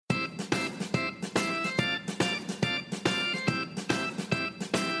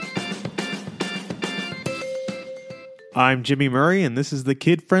I'm Jimmy Murray, and this is the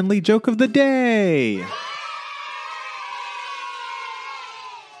kid-friendly joke of the day.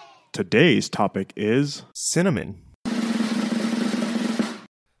 Today's topic is cinnamon.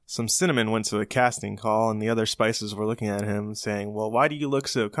 Some cinnamon went to a casting call, and the other spices were looking at him saying, "Well, why do you look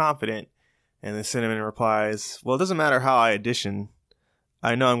so confident?" And the cinnamon replies, "Well, it doesn't matter how I audition.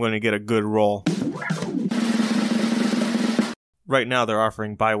 I know I'm going to get a good role." Right now, they're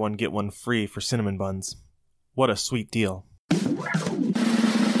offering buy one, get one free for cinnamon buns. What a sweet deal.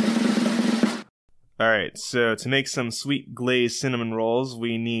 Alright, so to make some sweet glazed cinnamon rolls,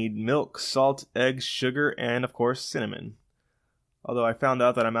 we need milk, salt, eggs, sugar, and of course, cinnamon. Although I found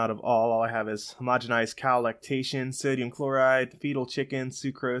out that I'm out of all I have is homogenized cow lactation, sodium chloride, fetal chicken,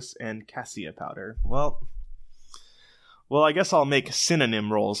 sucrose, and cassia powder. Well, I guess I'll make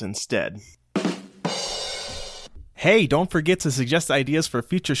synonym rolls instead. Hey, don't forget to suggest ideas for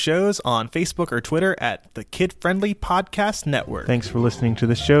future shows on Facebook or Twitter at the Kid Friendly Podcast Network. Thanks for listening to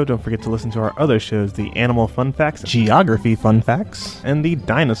this show. Don't forget to listen to our other shows, the Animal Fun Facts, Geography Fun Facts, and the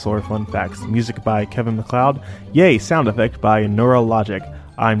Dinosaur Fun Facts. Music by Kevin MacLeod. Yay, sound effect by Neurologic.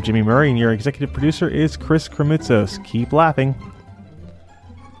 I'm Jimmy Murray, and your executive producer is Chris Kremitzos. Keep laughing.